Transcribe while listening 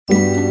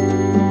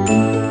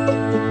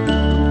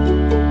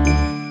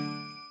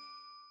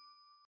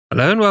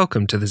Hello and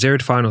welcome to the Zero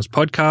to Finals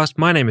podcast.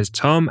 My name is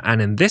Tom,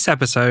 and in this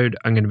episode,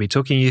 I'm going to be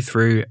talking you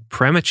through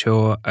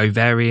premature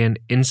ovarian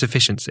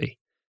insufficiency.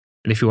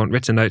 And if you want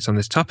written notes on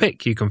this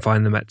topic, you can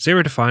find them at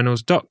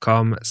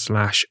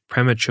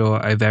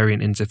zerotofinals.com/premature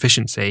ovarian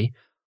insufficiency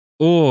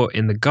or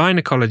in the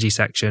gynecology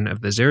section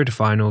of the Zero to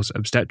Finals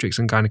obstetrics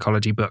and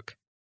gynecology book.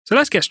 So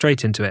let's get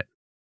straight into it.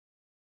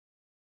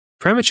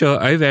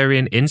 Premature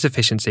ovarian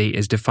insufficiency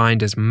is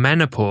defined as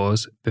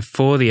menopause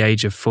before the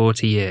age of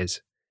 40 years.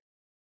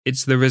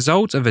 It's the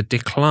result of a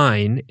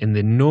decline in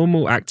the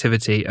normal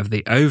activity of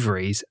the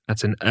ovaries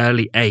at an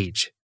early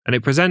age, and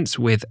it presents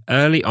with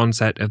early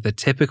onset of the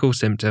typical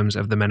symptoms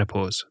of the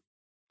menopause.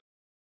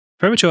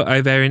 Premature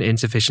ovarian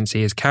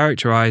insufficiency is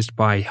characterized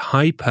by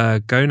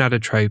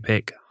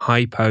hypergonadotropic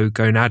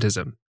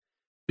hypogonadism.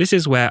 This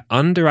is where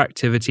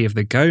underactivity of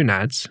the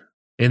gonads,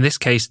 in this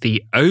case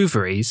the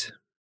ovaries,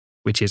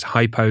 which is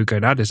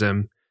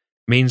hypogonadism,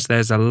 means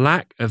there's a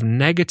lack of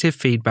negative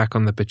feedback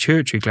on the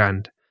pituitary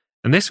gland,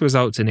 and this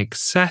results in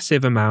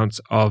excessive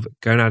amounts of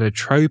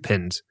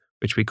gonadotropins,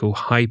 which we call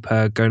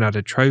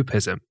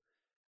hypergonadotropism.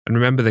 And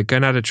remember, the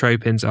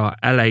gonadotropins are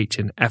LH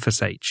and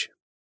FSH.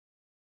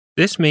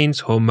 This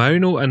means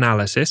hormonal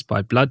analysis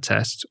by blood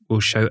tests will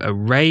show a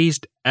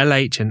raised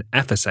LH and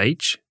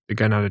FSH, the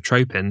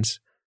gonadotropins,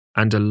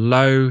 and a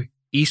low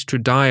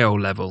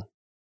estradiol level,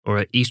 or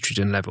an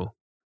estrogen level.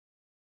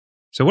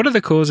 So what are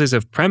the causes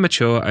of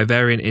premature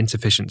ovarian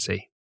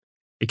insufficiency?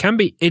 It can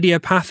be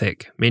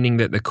idiopathic, meaning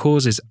that the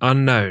cause is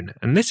unknown,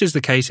 and this is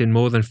the case in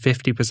more than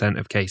 50%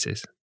 of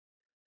cases.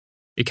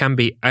 It can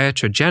be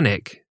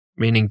iatrogenic,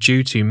 meaning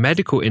due to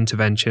medical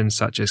interventions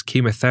such as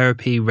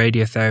chemotherapy,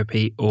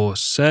 radiotherapy, or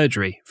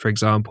surgery, for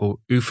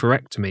example,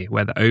 oophorectomy,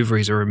 where the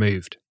ovaries are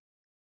removed.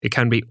 It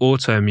can be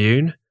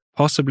autoimmune,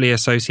 possibly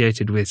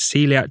associated with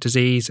celiac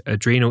disease,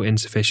 adrenal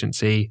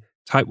insufficiency,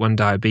 type 1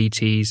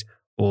 diabetes,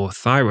 or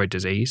thyroid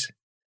disease.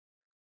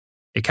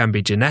 It can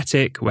be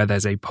genetic, where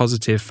there's a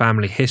positive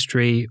family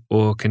history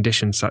or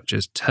conditions such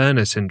as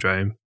Turner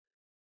syndrome.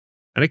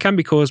 And it can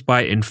be caused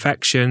by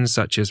infections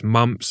such as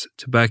mumps,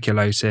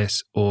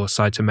 tuberculosis, or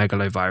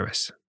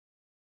cytomegalovirus.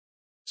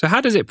 So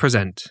how does it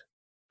present?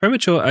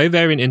 Premature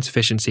ovarian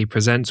insufficiency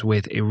presents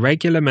with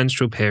irregular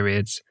menstrual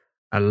periods,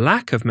 a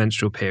lack of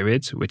menstrual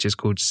periods, which is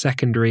called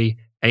secondary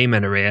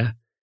amenorrhea,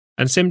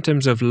 and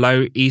symptoms of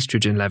low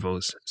estrogen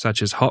levels,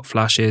 such as hot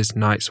flushes,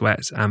 night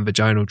sweats, and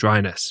vaginal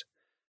dryness.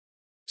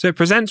 So it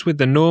presents with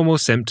the normal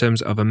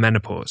symptoms of a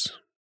menopause.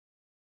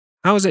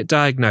 How is it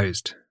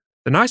diagnosed?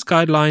 The NICE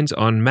guidelines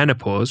on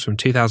menopause from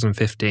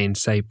 2015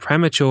 say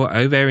premature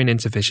ovarian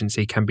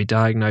insufficiency can be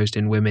diagnosed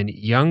in women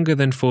younger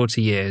than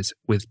 40 years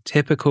with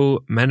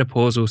typical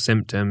menopausal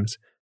symptoms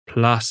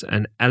plus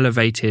an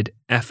elevated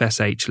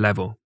FSH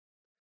level.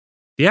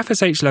 The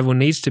FSH level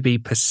needs to be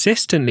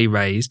persistently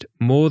raised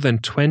more than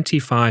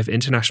 25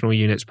 international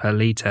units per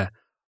litre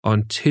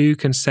on 2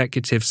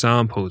 consecutive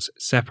samples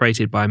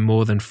separated by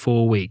more than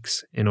 4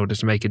 weeks in order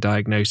to make a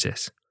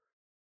diagnosis.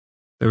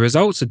 The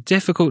results are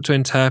difficult to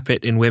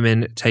interpret in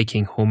women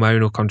taking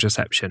hormonal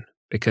contraception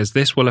because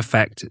this will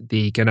affect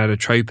the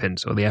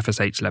gonadotropins or the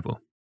FSH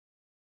level.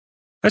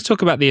 Let's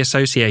talk about the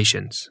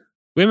associations.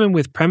 Women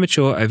with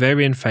premature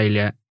ovarian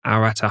failure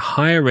are at a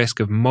higher risk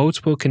of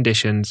multiple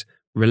conditions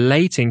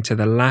relating to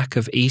the lack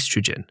of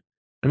estrogen,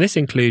 and this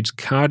includes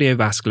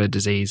cardiovascular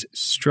disease,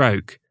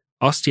 stroke,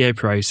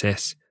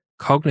 osteoporosis,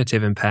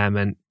 cognitive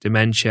impairment,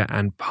 dementia,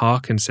 and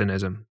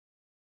Parkinsonism.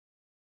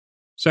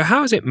 So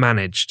how is it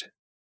managed?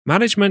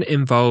 Management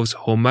involves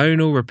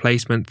hormonal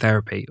replacement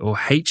therapy, or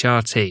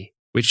HRT,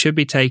 which should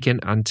be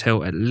taken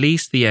until at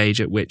least the age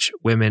at which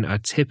women are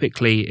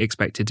typically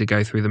expected to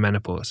go through the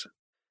menopause.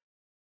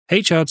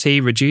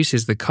 HRT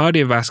reduces the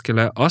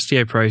cardiovascular,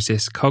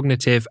 osteoporosis,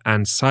 cognitive,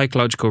 and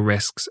psychological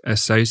risks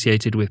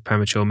associated with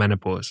premature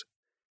menopause.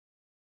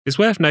 It's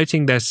worth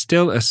noting there's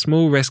still a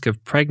small risk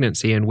of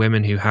pregnancy in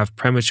women who have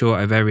premature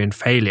ovarian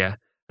failure,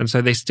 and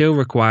so they still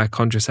require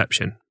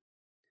contraception.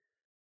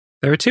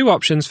 There are 2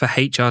 options for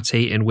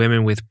HRT in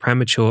women with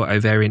premature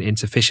ovarian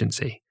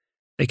insufficiency.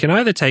 They can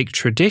either take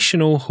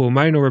traditional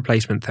hormonal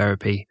replacement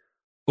therapy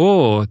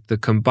or the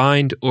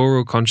combined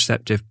oral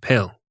contraceptive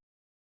pill.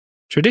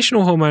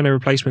 Traditional hormonal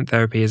replacement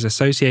therapy is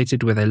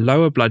associated with a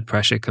lower blood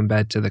pressure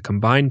compared to the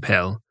combined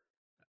pill,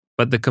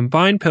 but the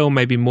combined pill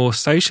may be more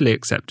socially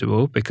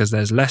acceptable because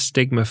there's less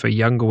stigma for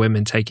younger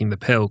women taking the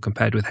pill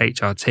compared with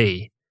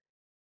HRT.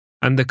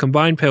 And the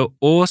combined pill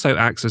also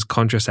acts as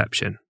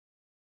contraception.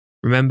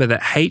 Remember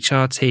that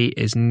HRT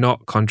is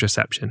not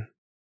contraception.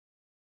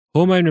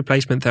 Hormone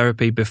replacement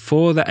therapy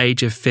before the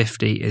age of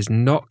 50 is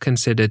not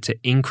considered to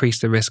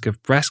increase the risk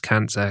of breast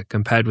cancer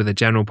compared with the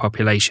general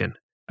population,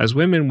 as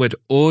women would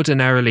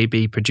ordinarily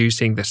be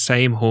producing the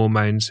same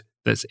hormones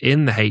that's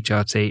in the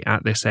HRT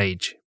at this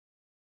age.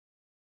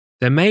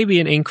 There may be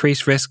an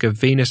increased risk of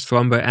venous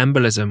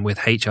thromboembolism with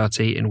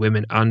HRT in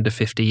women under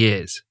 50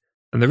 years,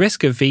 and the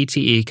risk of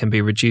VTE can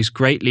be reduced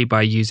greatly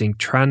by using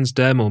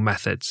transdermal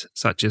methods,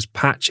 such as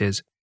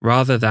patches,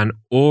 rather than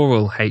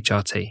oral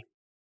HRT.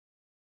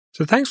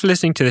 So thanks for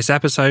listening to this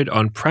episode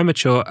on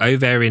premature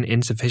ovarian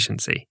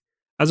insufficiency.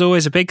 As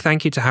always, a big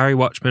thank you to Harry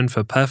Watchman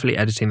for perfectly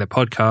editing the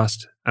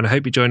podcast, and I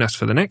hope you join us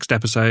for the next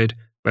episode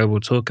where we'll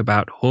talk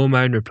about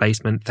hormone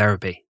replacement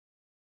therapy.